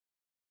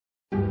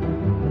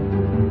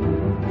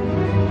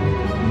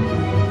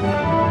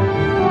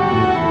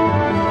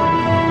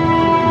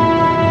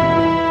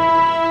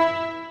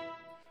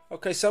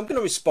Okay, so I'm going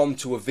to respond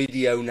to a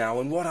video now,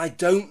 and what I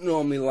don't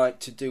normally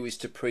like to do is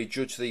to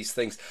prejudge these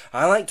things.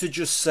 I like to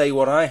just say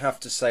what I have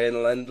to say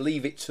and then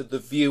leave it to the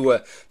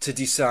viewer to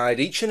decide,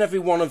 each and every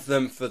one of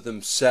them for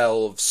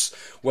themselves,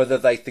 whether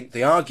they think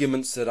the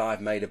arguments that I've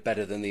made are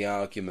better than the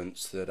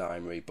arguments that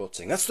I'm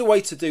rebutting. That's the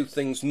way to do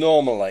things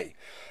normally.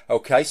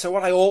 Okay, so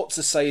what I ought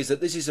to say is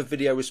that this is a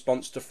video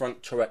response to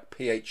Frank Turek,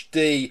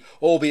 PhD,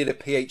 albeit a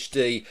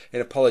PhD in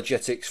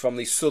apologetics from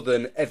the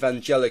Southern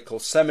Evangelical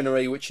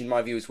Seminary, which in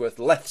my view is worth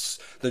less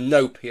than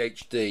no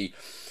PhD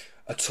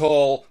at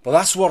all. But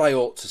that's what I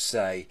ought to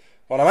say.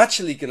 What I'm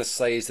actually going to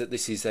say is that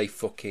this is a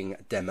fucking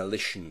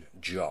demolition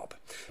job.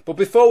 But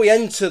before we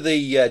enter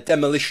the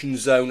demolition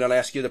zone and I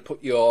ask you to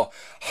put your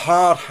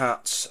hard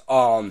hats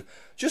on,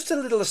 just a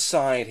little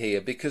aside here,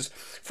 because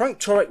Frank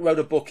Turek wrote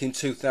a book in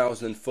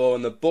 2004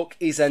 and the book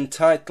is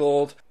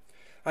entitled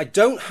I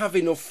Don't Have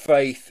Enough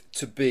Faith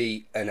to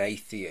Be an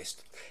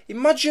Atheist.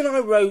 Imagine I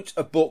wrote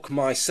a book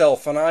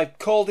myself and I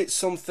called it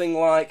something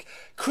like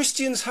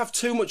Christians Have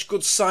Too Much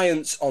Good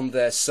Science on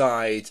Their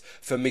Side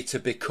for Me to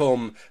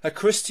Become a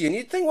Christian.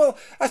 You'd think, well,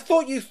 I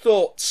thought you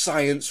thought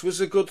science was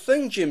a good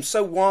thing, Jim,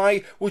 so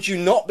why would you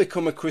not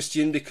become a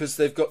Christian because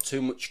they've got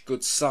too much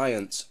good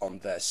science on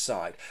their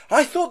side?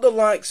 I thought the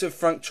likes of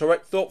Frank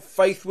Turek thought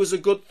faith was a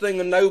good thing,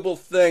 a noble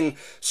thing,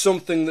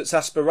 something that's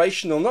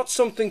aspirational, not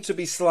something to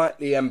be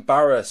slightly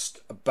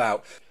embarrassed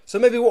about. So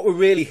maybe what we're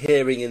really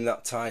hearing in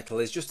that title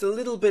is just a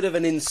little bit of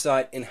an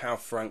insight in how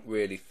Frank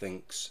really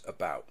thinks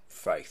about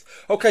faith.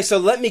 Okay, so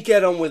let me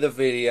get on with the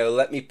video.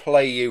 Let me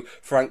play you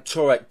Frank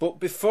Turek. But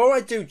before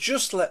I do,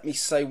 just let me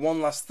say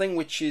one last thing,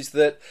 which is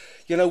that,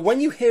 you know, when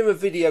you hear a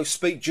video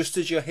speak, just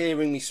as you're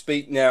hearing me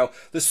speak now,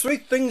 there's three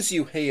things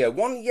you hear.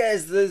 One,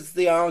 yes, there's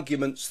the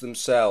arguments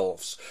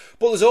themselves.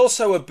 But there's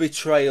also a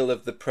betrayal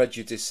of the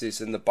prejudices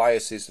and the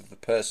biases of the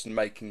person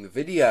making the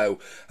video.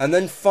 And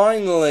then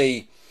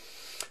finally,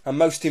 and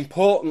most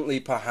importantly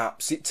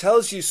perhaps, it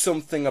tells you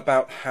something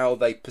about how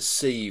they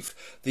perceive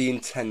the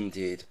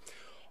intended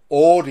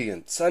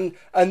audience. And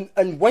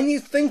when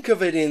you think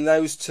of it in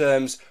those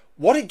terms,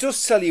 what it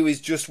does tell you is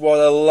just what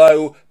a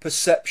low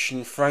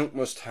perception Frank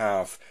must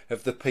have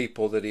of the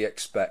people that he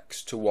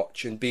expects to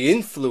watch and be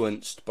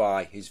influenced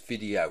by his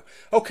video.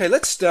 Okay,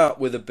 let's start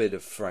with a bit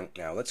of Frank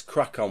now. Let's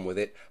crack on with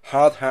it.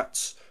 Hard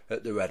hats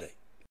at the ready.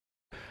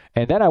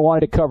 And then I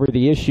wanted to cover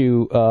the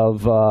issue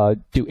of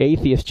do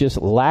atheists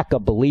just lack a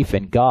belief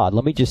in God?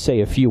 Let me just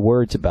say a few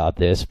words about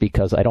this,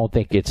 because I don't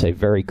think it's a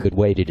very good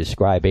way to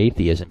describe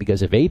atheism.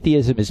 Because if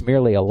atheism is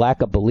merely a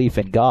lack of belief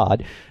in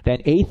God,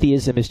 then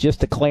atheism is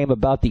just a claim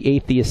about the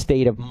atheist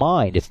state of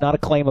mind. It's not a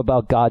claim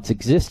about God's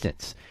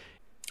existence.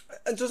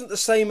 And doesn't the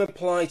same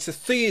apply to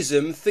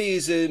theism?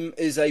 Theism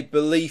is a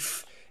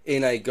belief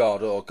in a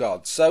God or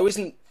gods. So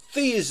isn't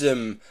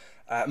theism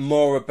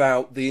more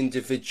about the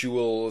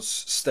individual's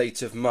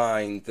state of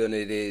mind than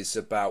it is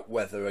about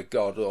whether a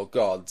god or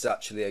gods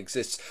actually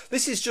exists?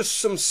 This is just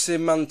some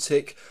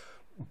semantic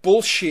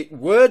bullshit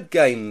word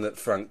game that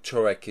Frank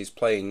Turek is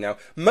playing now.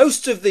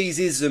 Most of these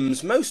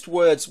isms, most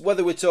words,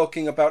 whether we're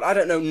talking about, I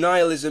don't know,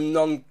 nihilism,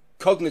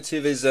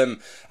 non-cognitivism,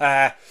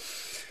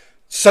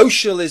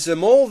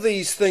 socialism, all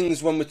these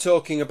things, when we're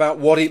talking about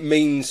what it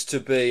means to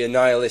be a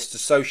nihilist, a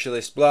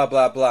socialist, blah,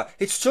 blah, blah,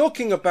 it's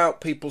talking about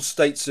people's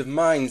states of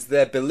minds,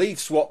 their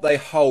beliefs, what they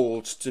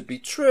hold to be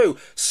true.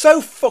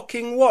 So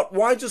fucking what?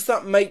 Why does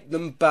that make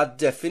them bad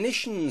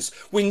definitions?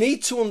 We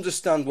need to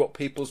understand what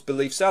people's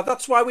beliefs are.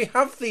 That's why we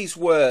have these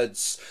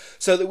words,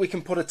 so that we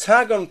can put a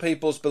tag on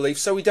people's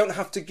beliefs, so we don't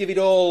have to give it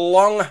all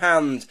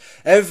longhand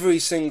every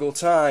single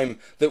time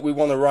that we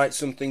want to write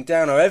something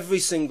down, or every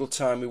single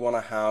time we want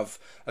to have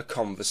a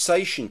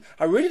conversation.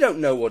 I really don't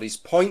know what his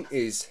point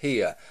is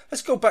here.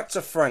 Let's go back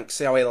to Frank,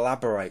 see how he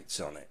elaborates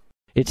on it.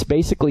 It's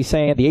basically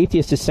saying, the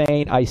atheist is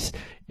saying,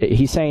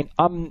 he's saying,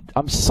 I'm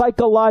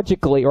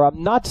psychologically, or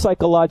I'm not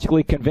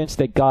psychologically convinced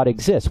that God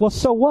exists. Well,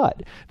 so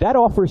what? That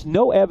offers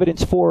no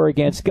evidence for or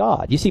against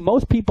God. You see,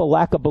 most people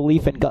lack a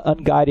belief in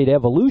unguided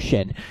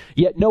evolution,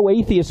 yet no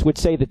atheist would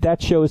say that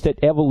that shows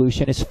that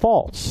evolution is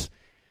false.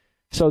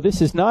 So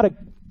this is not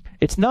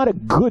it's not a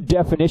good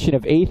definition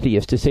of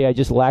atheist to say I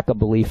just lack a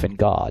belief in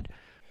God.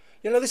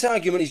 You know, this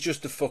argument is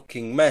just a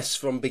fucking mess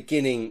from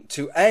beginning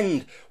to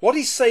end. What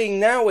he's saying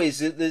now is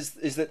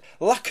that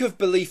lack of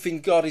belief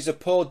in God is a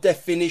poor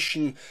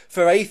definition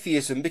for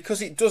atheism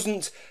because it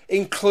doesn't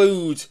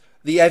include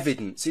the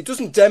evidence. It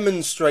doesn't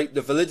demonstrate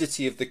the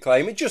validity of the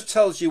claim. It just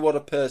tells you what a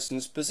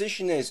person's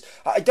position is.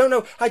 I don't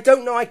know.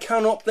 I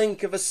cannot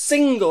think of a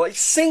single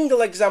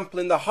example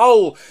in the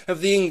whole of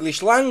the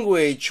English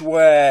language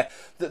where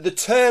the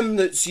term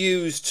that's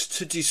used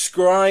to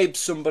describe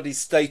somebody's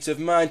state of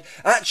mind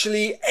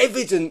actually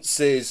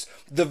evidences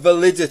the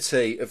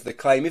validity of the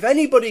claim. If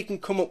anybody can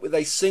come up with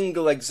a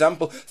single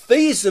example,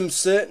 theism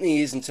certainly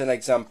isn't an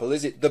example,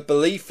 is it? The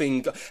belief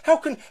in God.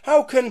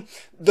 How can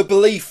the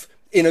belief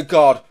in a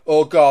god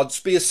or gods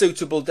be a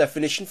suitable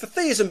definition for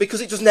theism? Because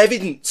it doesn't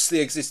evidence the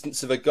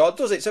existence of a god,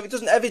 does it? So if it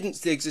doesn't evidence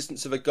the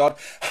existence of a god,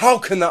 how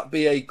can that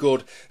be a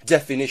good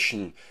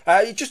definition?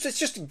 It's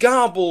just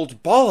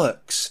garbled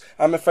bollocks.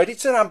 I'm afraid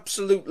it's an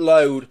absolute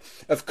load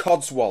of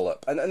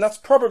codswallop. And that's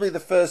probably the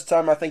first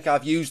time I think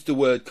I've used the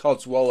word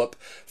codswallop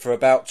for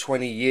about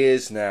 20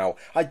 years now.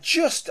 I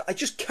just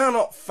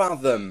cannot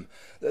fathom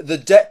the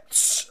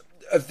depths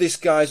of this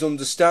guy's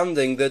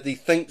understanding that he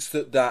thinks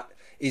that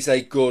is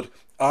a good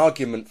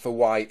argument for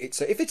why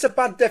if it's a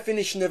bad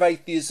definition of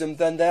atheism,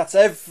 then that's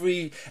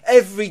every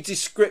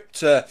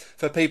descriptor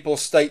for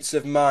people's states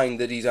of mind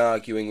that he's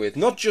arguing with,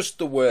 not just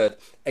the word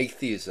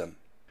atheism.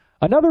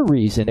 Another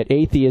reason that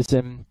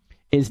atheism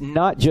is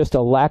not just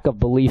a lack of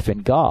belief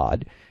in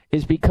God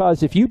is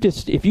because if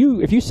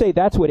you say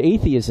that's what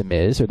atheism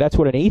is, or that's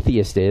what an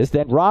atheist is,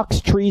 then rocks,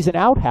 trees, and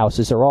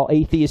outhouses are all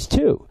atheists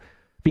too,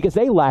 because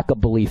they lack a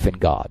belief in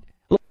God.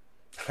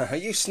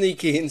 You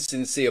sneaky,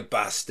 insincere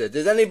bastard.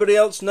 Did anybody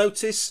else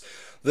notice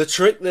the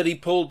trick that he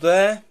pulled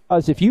there?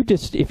 Because if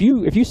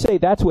you say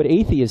that's what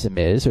atheism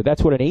is, or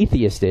that's what an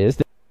atheist is...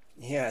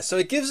 Yeah, so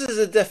it gives us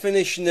a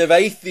definition of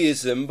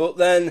atheism, but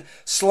then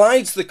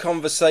slides the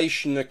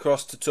conversation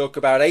across to talk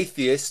about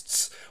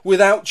atheists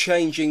without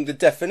changing the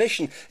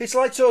definition. It's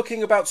like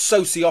talking about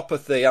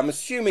sociopathy. I'm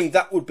assuming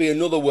that would be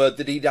another word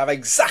that he'd have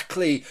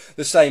exactly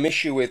the same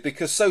issue with,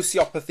 because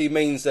sociopathy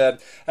means a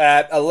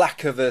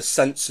lack of a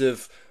sense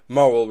of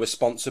moral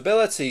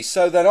responsibility.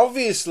 So then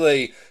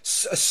obviously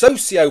a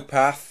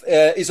sociopath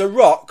is a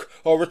rock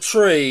or a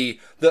tree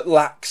that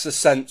lacks a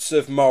sense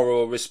of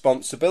moral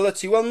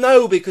responsibility. Well,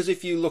 no, because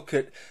if you look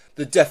at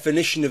the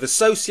definition of a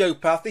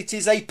sociopath, it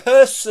is a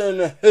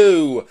person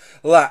who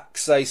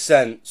lacks a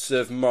sense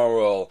of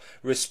moral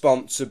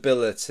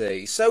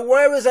responsibility. So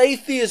whereas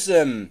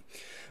atheism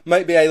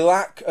might be a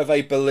lack of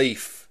a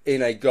belief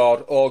in a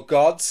god or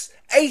gods,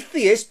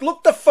 atheist,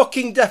 look the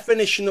fucking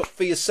definition up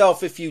for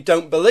yourself if you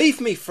don't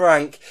believe me,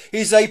 Frank,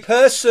 is a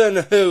person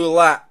who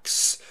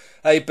lacks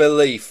a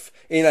belief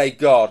in a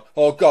god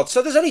or god.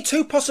 So there's only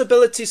two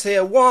possibilities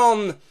here.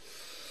 One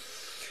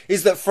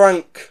is that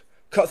Frank...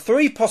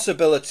 Three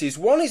possibilities.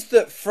 One is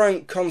that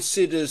Frank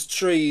considers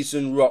trees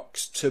and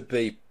rocks to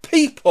be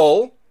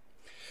people.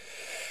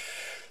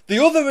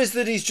 The other is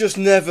that he's just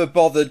never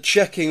bothered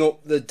checking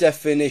up the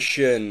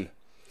definition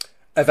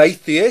of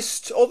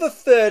atheist, or the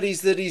third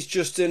is that he's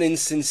just an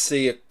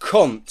insincere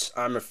cunt,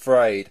 I'm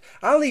afraid.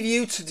 I'll leave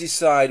you to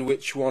decide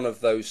which one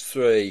of those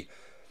three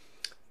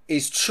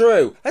is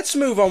true. Let's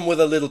move on with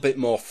a little bit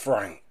more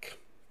Frank.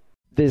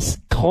 This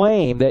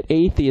claim that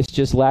atheists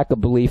just lack a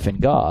belief in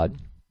God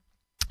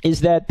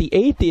is that the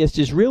atheist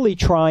is really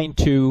trying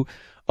to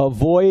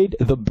avoid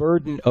the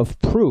burden of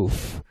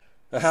proof.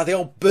 The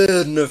old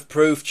burden of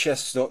proof,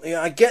 Chestnut.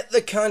 I get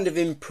the kind of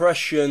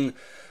impression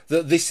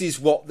that this is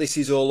what this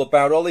is all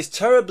about. All this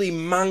terribly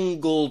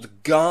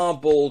mangled,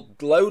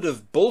 garbled load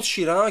of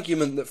bullshit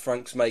argument that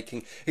Frank's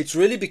making. It's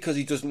really because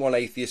he doesn't want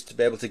atheists to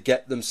be able to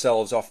get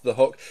themselves off the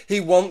hook. He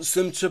wants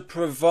them to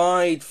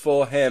provide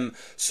for him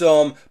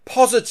some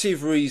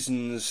positive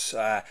reasons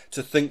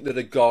to think that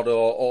a god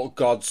or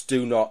gods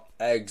do not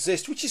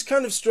exist, which is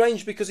kind of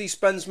strange because he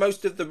spends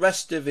most of the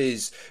rest of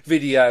his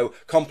video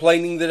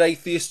complaining that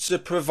atheists are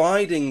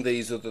providing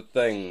these other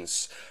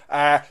things.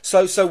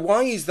 So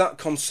why is that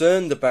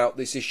concerned about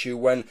this issue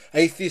when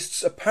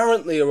atheists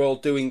apparently are all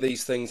doing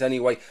these things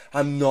anyway?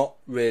 I'm not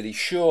really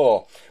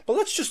sure. But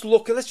let's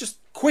just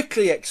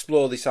quickly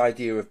explore this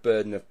idea of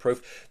burden of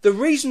proof. The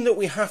reason that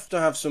we have to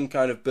have some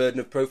kind of burden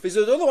of proof is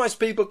that otherwise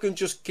people can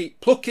just keep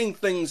plucking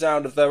things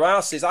out of their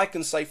asses. I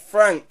can say,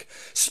 Frank,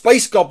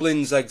 space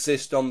goblins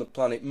exist on the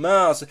planet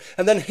Mars,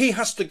 and then he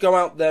has to go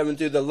out there and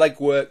do the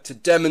legwork to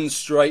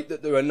demonstrate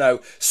that there are no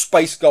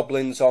space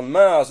goblins on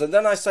Mars. And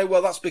then I say,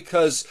 well, that's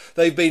because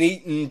they've been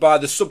eaten by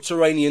the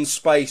subterranean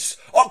space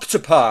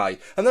octopi.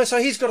 And then so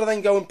he's got to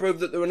then go and prove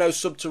that there are no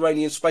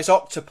subterranean space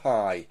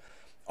octopi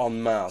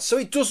on Mars. So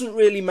it doesn't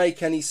really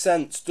make any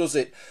sense, does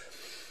it?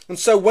 And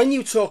so when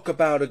you talk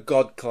about a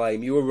God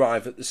claim, you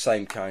arrive at the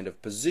same kind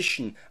of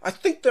position. I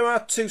think there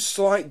are two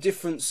slight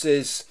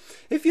differences.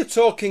 If you're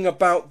talking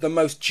about the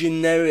most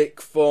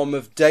generic form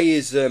of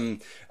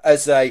deism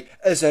as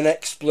an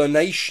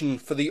explanation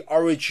for the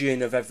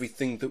origin of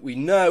everything that we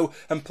know,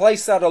 and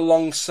place that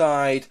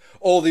alongside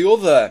all the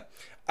other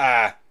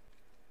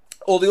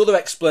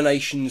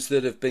explanations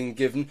that have been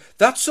given,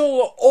 that's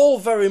all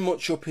very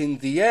much up in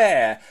the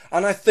air.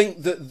 And I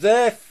think that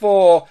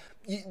therefore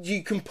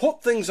you can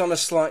put things on a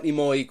slightly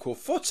more equal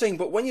footing.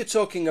 But when you're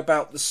talking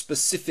about the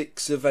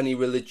specifics of any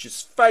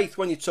religious faith,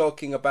 when you're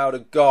talking about a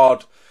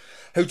God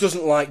who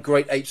doesn't like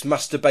great apes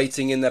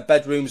masturbating in their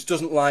bedrooms,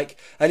 doesn't like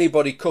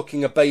anybody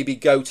cooking a baby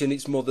goat in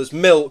its mother's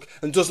milk,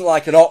 and doesn't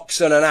like an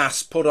ox and an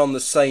ass put on the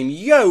same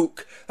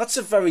yoke, that's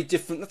a very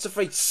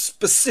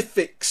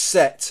specific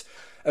set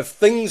of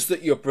things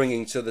that you're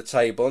bringing to the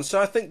table. And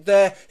so I think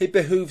there it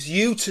behooves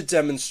you to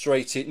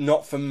demonstrate it,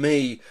 not for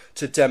me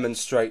to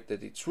demonstrate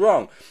that it's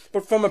wrong.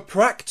 But from a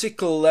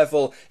practical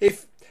level,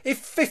 if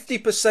If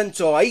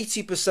 50% or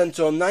 80%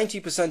 or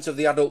 90% of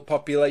the adult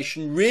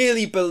population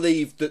really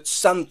believed that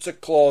Santa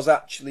Claus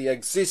actually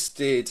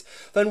existed,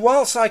 then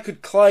whilst I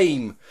could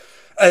claim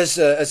as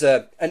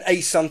an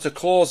a-Santa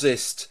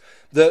Clausist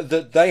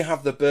that they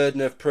have the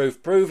burden of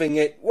proof proving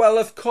it, well,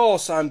 of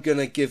course I'm going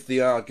to give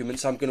the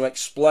arguments. I'm going to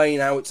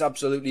explain how it's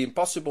absolutely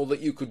impossible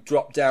that you could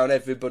drop down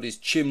everybody's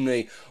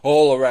chimney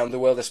all around the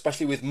world,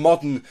 especially with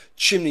modern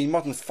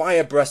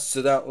fire breasts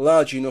that aren't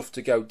large enough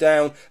to go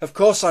down. Of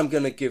course I'm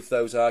going to give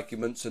those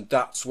arguments, and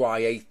that's why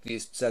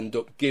atheists end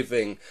up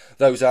giving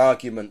those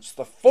arguments.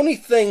 The funny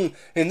thing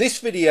in this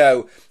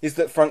video is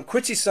that Frank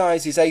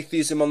criticises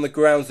atheism on the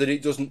grounds that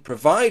it doesn't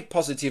provide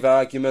positive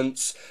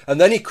arguments,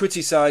 and then he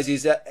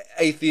criticises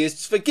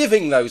atheists for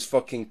giving those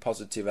fucking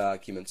positive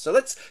arguments. So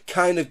let's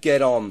kind of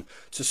get on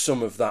to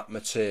some of that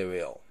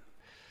material.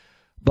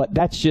 But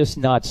that's just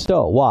not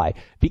so. Why?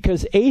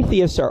 Because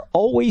atheists are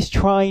always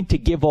trying to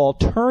give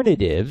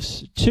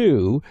alternatives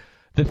to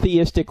the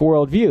theistic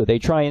worldview. They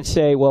try and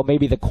say, well,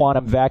 maybe the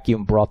quantum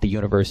vacuum brought the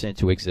universe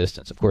into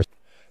existence. Of course,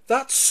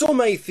 that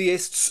some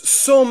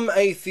atheists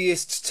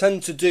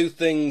tend to do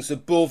things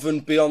above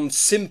and beyond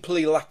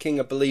simply lacking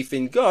a belief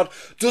in God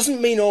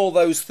doesn't mean all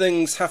those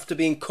things have to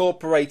be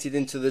incorporated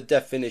into the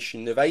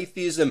definition of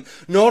atheism.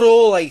 Not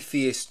all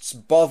atheists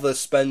bother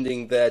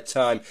spending their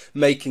time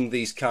making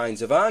these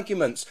kinds of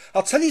arguments.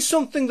 I'll tell you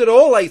something that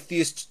all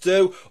atheists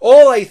do.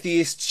 All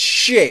atheists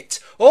shit.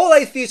 All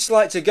atheists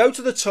like to go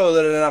to the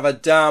toilet and have a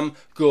damn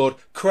good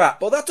crap.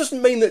 But that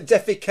doesn't mean that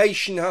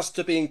defecation has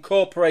to be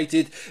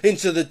incorporated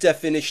into the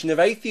definition of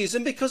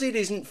atheism, because it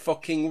isn't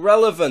fucking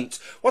relevant.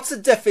 What's the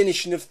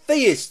definition of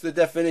theist? The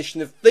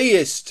definition of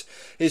theist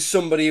is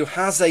somebody who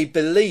has a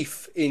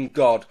belief in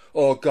God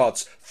or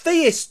gods.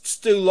 Theists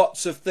do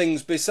lots of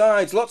things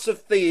besides. Lots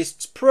of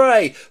theists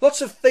pray.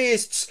 Lots of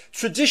theists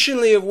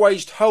traditionally have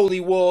waged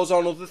holy wars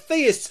on other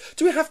theists.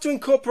 Do we have to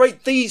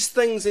incorporate these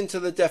things into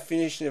the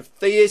definition of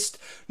theist?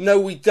 No,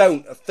 we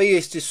don't. A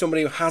theist is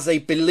somebody who has a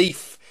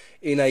belief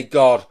in a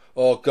god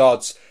or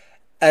gods.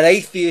 An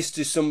atheist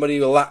is somebody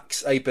who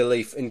lacks a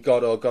belief in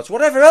God or gods.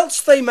 Whatever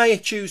else they may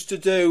choose to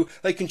do,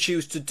 they can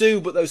choose to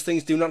do, but those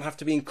things do not have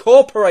to be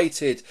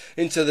incorporated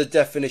into the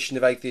definition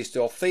of atheist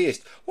or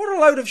theist. What a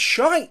load of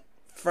shite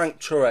Frank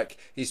Turek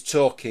is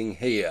talking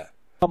here.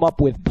 Come up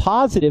with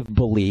positive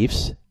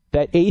beliefs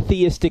that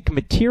atheistic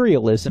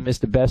materialism is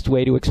the best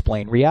way to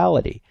explain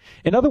reality.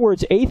 In other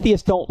words,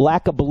 atheists don't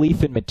lack a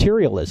belief in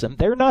materialism.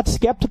 They're not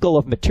skeptical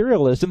of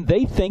materialism.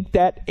 They think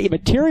that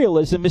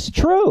materialism is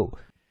true.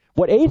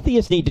 What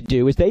atheists need to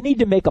do is they need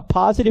to make a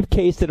positive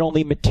case that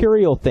only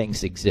material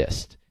things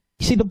exist.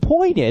 You see, the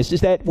point is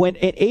that when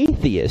an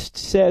atheist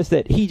says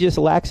that he just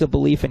lacks a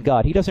belief in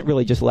God, he doesn't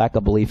really just lack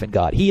a belief in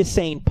God. He is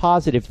saying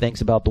positive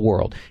things about the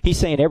world. He's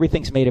saying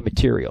everything's made of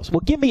materials.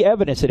 Well, give me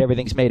evidence that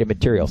everything's made of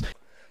materials.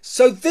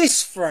 So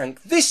this,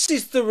 Frank, this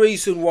is the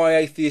reason why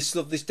atheists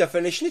love this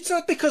definition. It's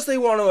not because they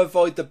want to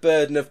avoid the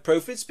burden of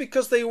proof. It's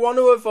because they want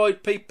to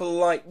avoid people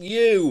like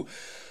you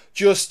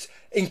just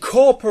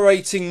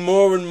incorporating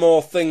more and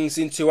more things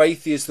into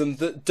atheism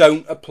that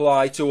don't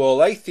apply to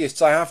all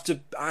atheists. I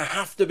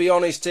have to be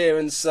honest here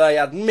and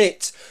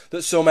admit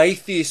that some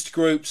atheist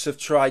groups have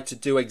tried to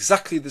do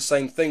exactly the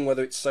same thing,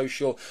 whether it's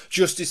social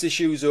justice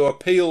issues or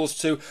appeals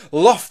to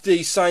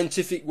lofty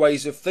scientific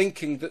ways of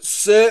thinking that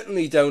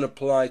certainly don't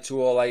apply to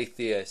all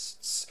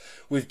atheists.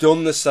 We've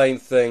done the same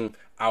thing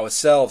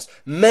ourselves.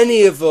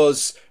 Many of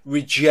us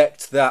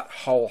reject that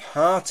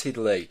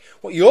wholeheartedly.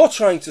 What you're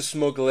trying to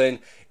smuggle in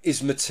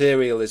is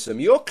materialism.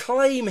 Your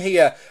claim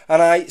here,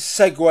 and I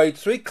segued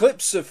 3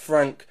 clips of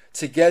Frank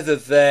together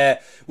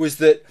there, was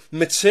that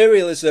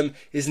materialism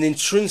is an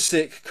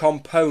intrinsic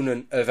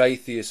component of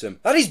atheism.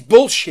 That is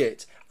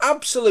bullshit.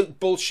 Absolute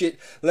bullshit.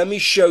 Let me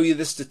show you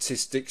the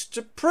statistics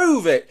to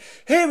prove it.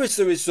 Here is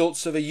the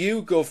results of a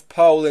YouGov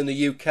poll in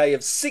the UK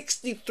of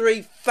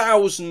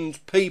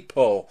 63,000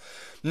 people.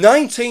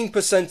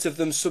 19% of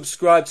them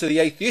subscribe to the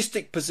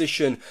atheistic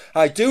position.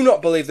 I do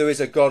not believe there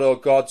is a God or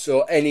gods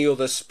or any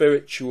other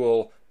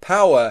spiritual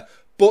power.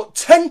 But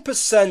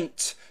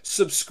 10%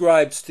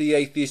 subscribed to the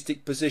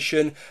atheistic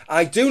position.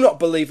 I do not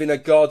believe in a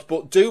God,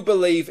 but do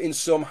believe in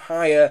some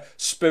higher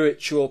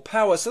spiritual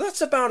power. So that's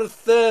about a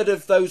third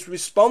of those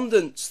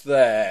respondents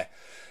there.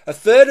 A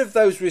third of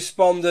those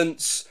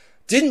respondents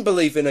didn't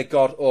believe in a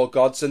god or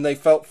gods, and they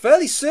felt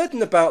fairly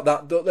certain about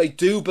that they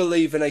do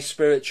believe in a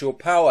spiritual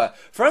power.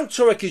 Frank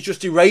Turek is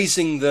just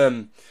erasing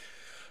them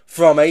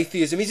from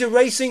atheism. He's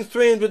erasing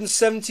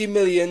 370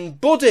 million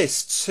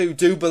Buddhists who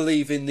do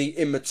believe in the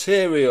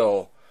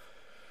immaterial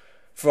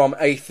from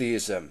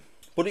atheism.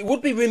 But it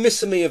would be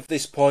remiss of me at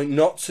this point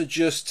not to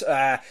just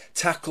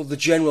tackle the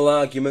general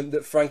argument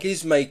that Frank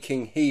is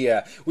making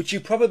here, which you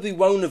probably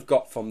won't have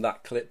got from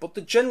that clip. But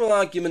the general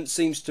argument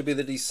seems to be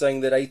that he's saying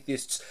that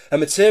atheists are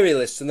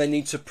materialists and they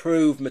need to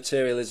prove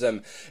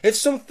materialism. If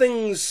some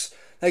things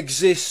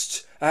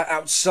exist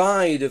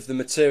outside of the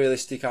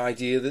materialistic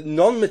idea, that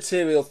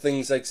non-material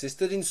things exist,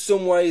 that in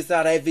some ways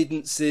that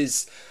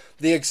evidences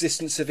the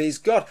existence of his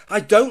God. I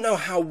don't know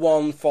how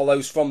one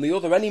follows from the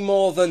other any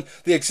more than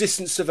the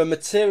existence of a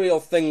material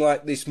thing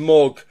like this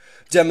mug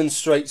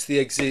demonstrates the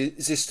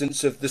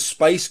existence of the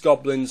space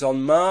goblins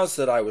on Mars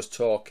that I was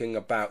talking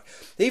about.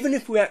 Even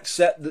if we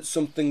accept that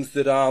some things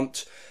that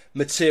aren't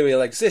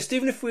material exist,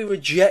 even if we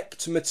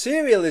reject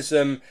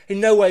materialism,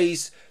 in no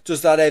ways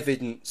does that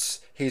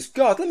evidence his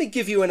God. Let me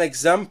give you an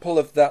example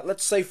of that.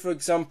 Let's say, for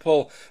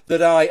example,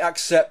 that I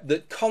accept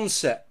that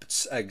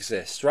concepts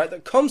exist, right?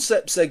 That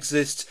concepts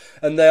exist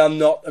and they are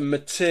not a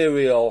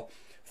material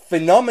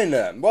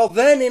phenomenon. Well,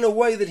 then, in a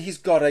way that his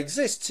God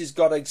exists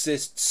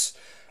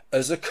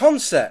as a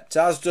concept,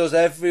 as does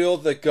every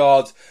other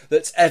God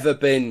that's ever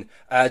been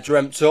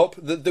dreamt up,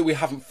 that we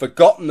haven't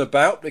forgotten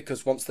about,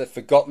 because once they're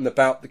forgotten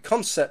about, the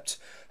concept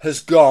has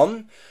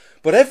gone.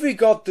 But every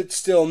God that's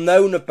still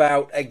known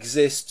about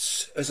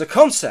exists as a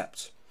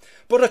concept.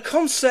 But a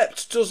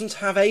concept doesn't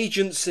have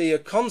agency. A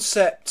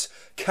concept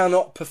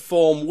cannot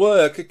perform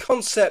work. A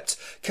concept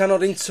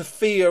cannot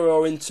interfere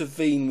or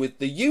intervene with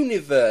the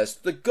universe.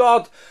 The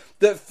God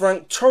that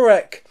Frank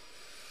Turek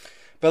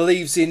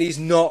believes in is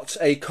not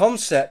a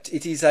concept.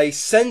 It is a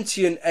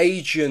sentient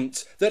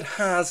agent that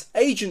has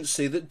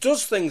agency, that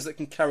does things, that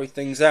can carry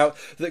things out,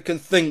 that can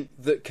think,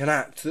 that can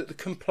act, that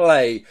can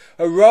play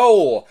a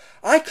role.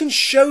 I can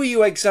show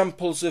you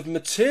examples of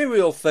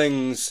material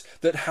things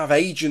that have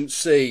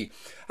agency.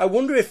 I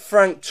wonder if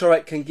Frank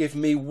Turek can give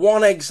me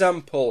one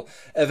example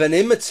of an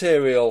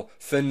immaterial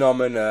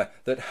phenomena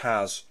that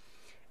has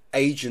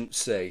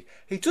agency.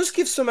 He does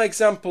give some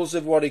examples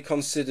of what he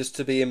considers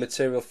to be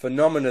immaterial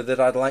phenomena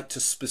that I'd like to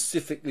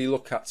specifically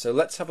look at. So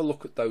let's have a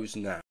look at those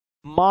now.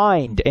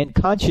 Mind and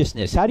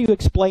consciousness. How do you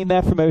explain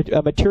that from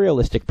a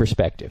materialistic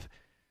perspective?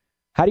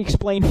 How do you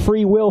explain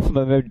free will from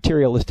a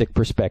materialistic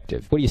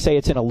perspective? What do you say,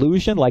 it's an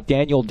illusion like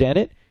Daniel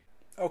Dennett?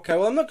 Okay,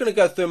 well, I'm not going to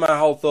go through my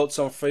whole thoughts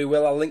on free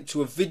will. I'll link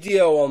to a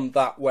video on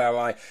that where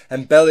I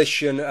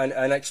embellish and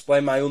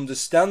explain my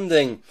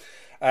understanding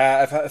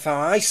of how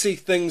I see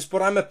things,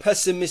 but I'm a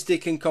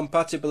pessimistic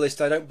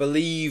incompatibilist. I don't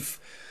believe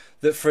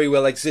that free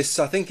will exists.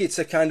 I think it's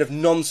a kind of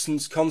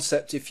nonsense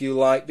concept, if you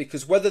like,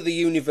 because whether the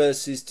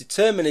universe is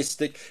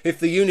deterministic, if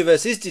the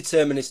universe is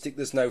deterministic,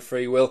 there's no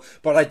free will,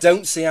 but I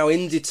don't see how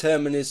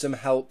indeterminism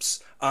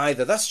helps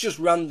either. That's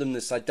just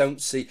randomness. I don't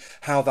see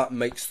how that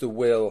makes the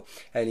will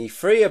any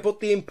freer. But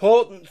the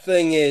important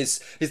thing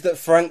is that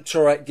Frank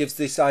Turek gives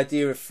this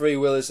idea of free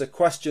will as a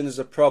question, as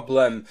a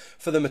problem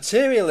for the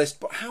materialist.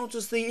 But how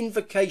does the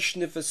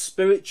invocation of a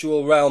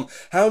spiritual realm,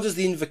 how does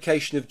the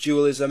invocation of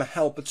dualism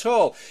help at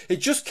all? It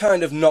just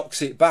kind of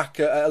knocks it back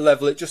at a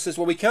level. It just says,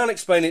 well, we can't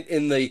explain it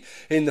in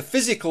the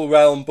physical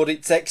realm, but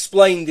it's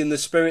explained in the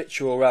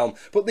spiritual realm.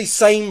 But these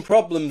same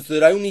problems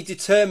that only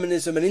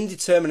determinism and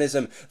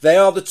indeterminism, they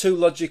are the two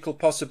logical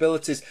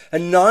possibilities,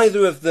 and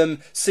neither of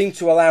them seem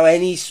to allow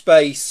any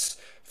space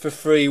for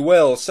free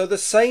will. So the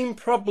same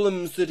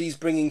problems that he's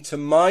bringing to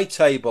my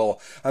table,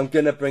 I'm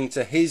going to bring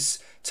to his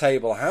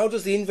table. How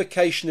does the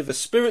invocation of a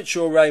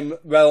spiritual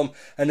realm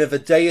and of a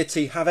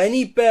deity have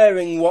any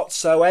bearing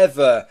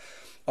whatsoever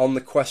on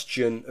the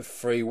question of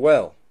free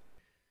will?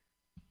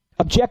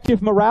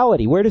 Objective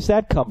morality, where does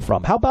that come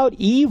from? How about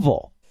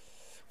evil?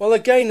 Well,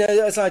 again,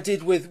 as I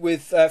did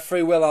with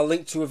free will, I'll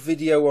link to a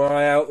video where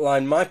I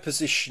outline my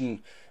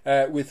position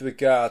with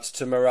regards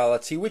to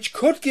morality, which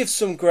could give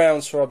some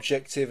grounds for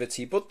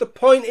objectivity. But the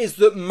point is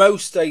that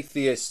most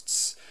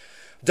atheists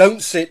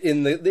don't sit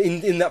in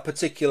that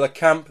particular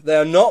camp. They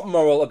are not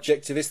moral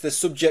objectivists. They're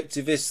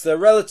subjectivists. They're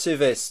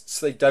relativists.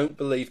 They don't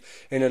believe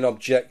in an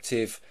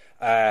objective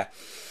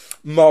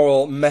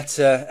moral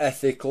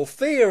meta-ethical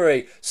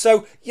theory.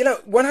 So, you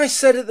know, when I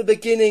said at the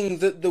beginning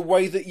that the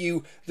way that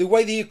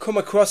you come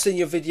across in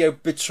your video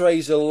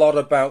betrays a lot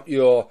about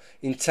your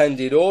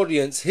intended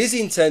audience, his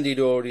intended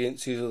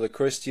audience is other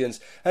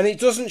Christians, and it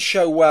doesn't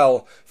show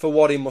well for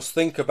what he must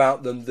think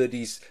about them that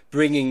he's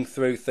bringing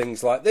through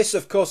things like this.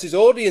 Of course, his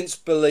audience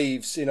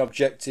believes in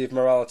objective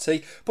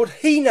morality, but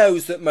he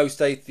knows that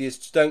most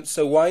atheists don't,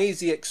 so why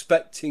is he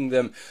expecting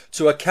them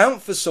to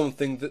account for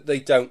something that they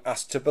don't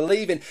ask to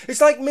believe in?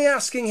 It's like me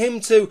asking him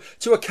to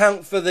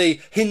account for the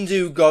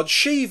Hindu god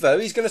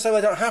Shiva. He's going to say, well,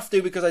 I don't have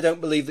to because I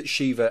don't believe that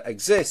Shiva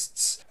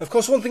exists. Of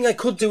course, one thing I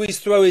could do is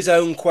throw his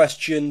own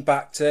question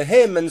back to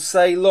him and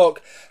say,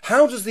 look,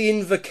 how does the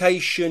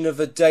invocation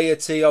of a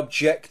deity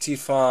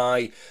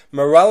objectify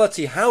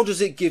morality? How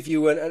does it give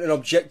you an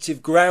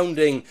objective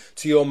grounding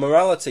to your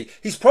morality?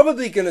 He's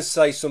probably going to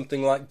say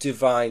something like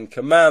divine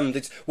command.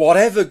 It's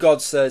whatever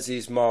God says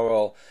is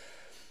moral.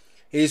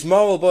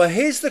 But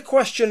here's the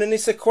question, and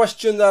it's a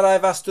question that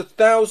I've asked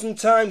 1,000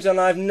 times and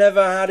I've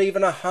never had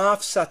even a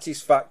half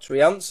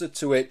satisfactory answer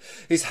to it,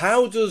 is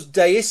how does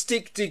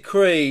deistic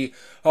decree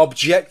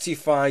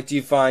objectify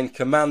divine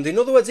command? In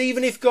other words,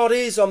 even if God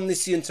is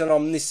omniscient and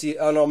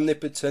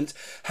omnipotent,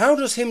 how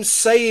does him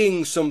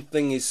saying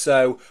something is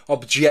so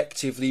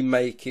objectively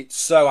make it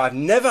so? I've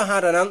never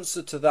had an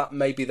answer to that.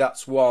 Maybe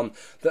that's one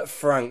that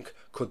Frank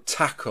could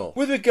tackle.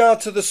 With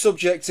regard to the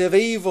subject of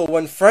evil,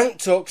 when Frank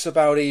talks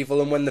about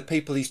evil and when the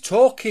people he's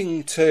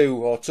talking to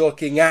or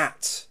talking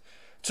at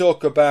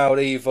talk about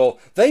evil,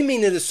 they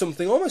mean it as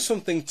something, almost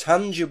something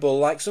tangible,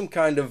 like some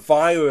kind of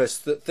virus,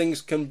 that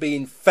things can be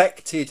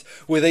infected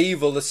with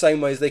evil the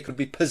same way as they could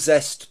be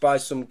possessed by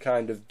some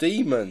kind of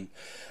demon.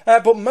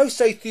 But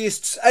most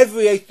atheists,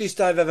 every atheist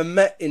I've ever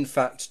met, in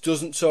fact,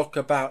 doesn't talk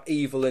about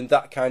evil in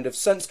that kind of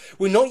sense.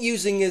 We're not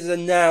using it as a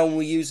noun,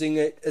 we're using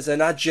it as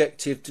an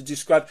adjective to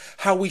describe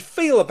how we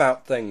feel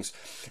about things.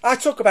 I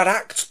talk about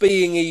acts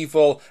being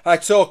evil, I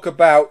talk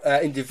about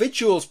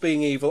individuals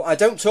being evil, I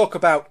don't talk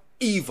about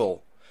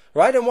evil,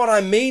 right? And what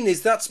I mean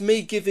is that's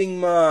me giving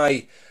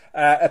my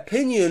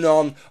opinion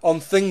on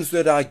things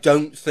that I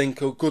don't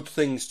think are good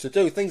things to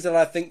do, things that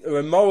I think are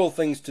immoral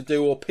things to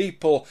do, or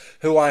people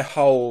who I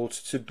hold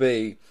to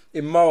be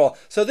immoral.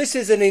 So this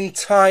is an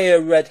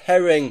entire red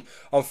herring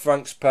on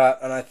Frank's part,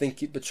 and I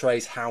think it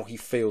betrays how he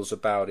feels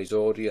about his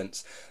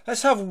audience.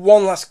 Let's have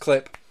one last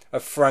clip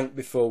of Frank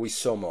before we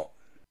sum up.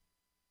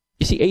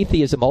 You see,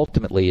 atheism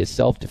ultimately is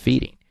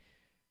self-defeating.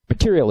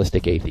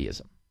 Materialistic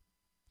atheism.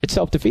 It's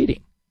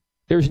self-defeating.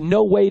 There's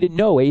no way to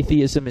know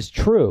atheism is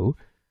true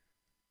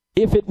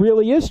if it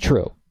really is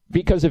true.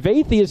 Because if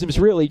atheism is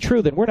really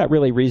true, then we're not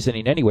really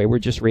reasoning anyway, we're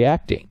just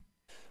reacting.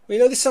 Well,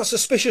 you know, this sounds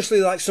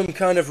suspiciously like some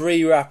kind of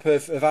rewrap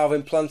of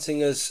Alvin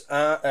Plantinga's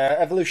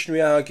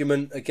evolutionary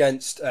argument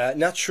against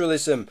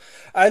naturalism.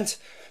 And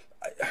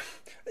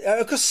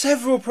I've got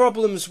several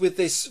problems with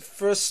this.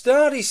 For a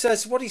start, he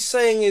says, what he's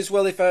saying is,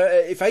 well,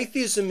 if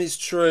atheism is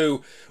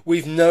true,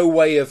 we've no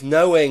way of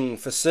knowing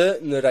for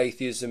certain that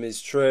atheism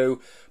is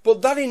true.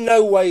 But that in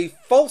no way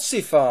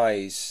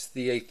falsifies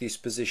the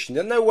atheist position.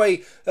 In no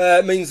way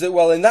means that,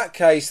 well, in that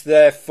case,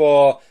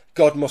 therefore,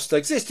 God must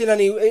exist in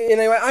any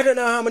way. I don't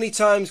know how many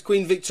times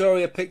Queen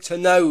Victoria picked her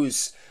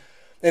nose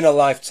in a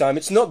lifetime.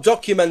 It's not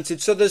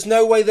documented, so there's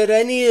no way that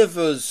any of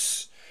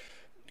us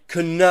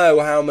can know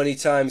how many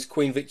times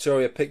Queen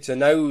Victoria picked her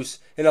nose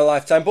in a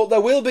lifetime. But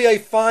there will be a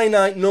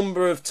finite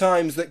number of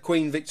times that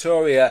Queen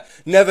Victoria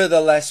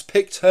nevertheless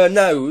picked her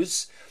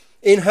nose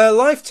in her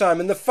lifetime.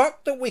 And the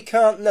fact that we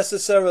can't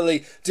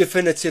necessarily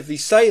definitively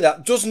say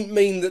that doesn't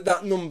mean that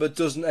that number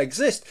doesn't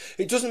exist.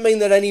 It doesn't mean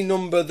that any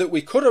number that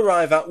we could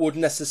arrive at would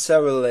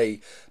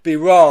necessarily be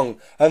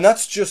wrong. And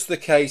that's just the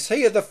case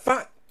here. The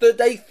fact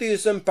that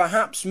atheism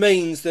perhaps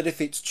means that if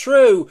it's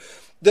true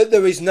that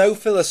there is no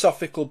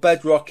philosophical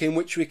bedrock in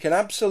which we can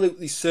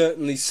absolutely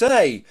certainly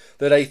say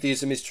that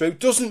atheism is true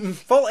doesn't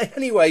in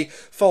any way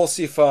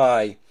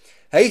falsify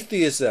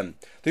atheism.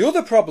 The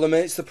other problem,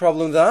 and it's the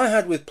problem that I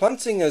had with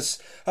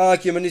Plantinga's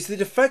argument, is that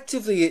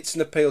effectively it's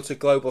an appeal to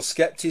global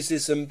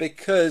scepticism,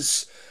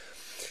 because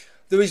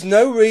there is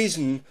no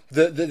reason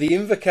that the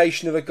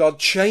invocation of a God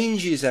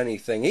changes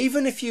anything.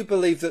 Even if you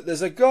believe that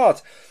there's a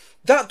God,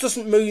 that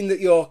doesn't mean that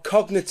your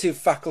cognitive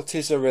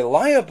faculties are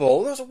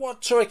reliable. That's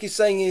what Turek is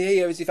saying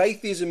here, is if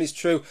atheism is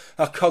true,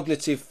 our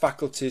cognitive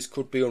faculties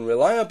could be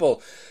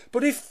unreliable.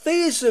 But if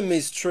theism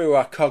is true,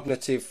 our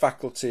cognitive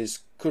faculties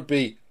could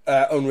be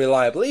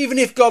unreliable. Even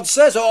if God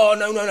says, oh,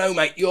 no,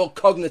 mate, your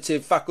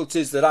cognitive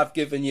faculties that I've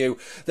given you,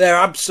 they're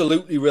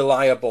absolutely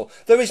reliable.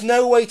 There is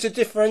no way to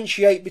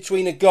differentiate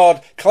between a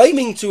God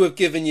claiming to have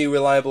given you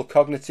reliable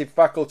cognitive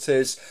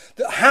faculties,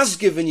 that has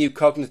given you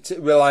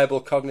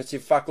reliable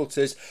cognitive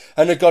faculties,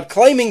 and a God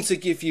claiming to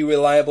give you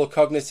reliable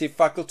cognitive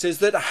faculties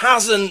that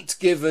hasn't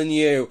given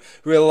you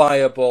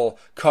reliable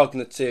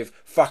cognitive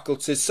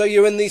faculties. So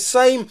you're in the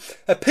same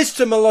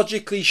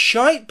epistemologically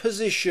shite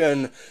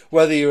position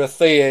whether you're a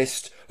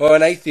theist or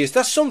an atheist.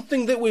 That's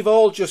something that we've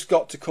all just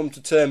got to come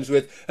to terms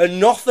with, and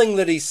nothing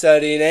that he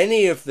said in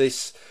any of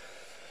this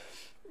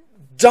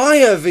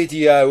dire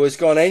video has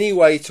gone any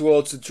way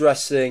towards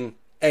addressing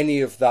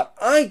any of that.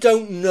 I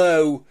don't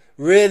know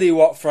really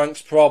what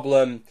Frank's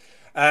problem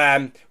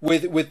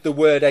with the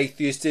word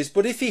atheist is,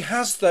 but if he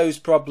has those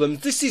problems,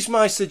 this is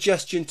my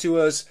suggestion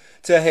to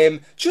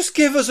him. Just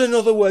give us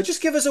another word.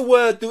 Just give us a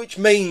word which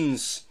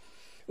means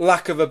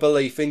lack of a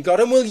belief in God,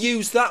 and we'll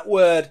use that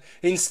word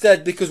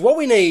instead, because what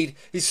we need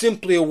is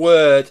simply a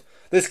word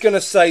that's going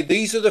to say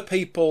these are the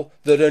people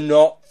that are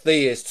not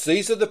theists,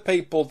 these are the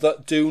people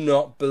that do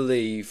not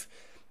believe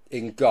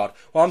in God.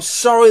 Well, I'm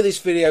sorry this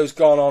video's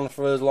gone on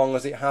for as long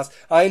as it has.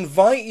 I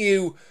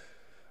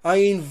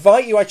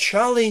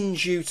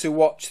challenge you to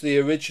watch the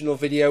original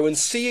video and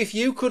see if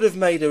you could have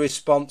made a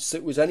response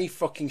that was any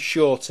fucking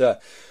shorter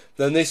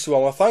than this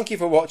one. Well, thank you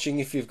for watching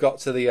if you've got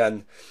to the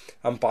end,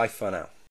 and bye for now.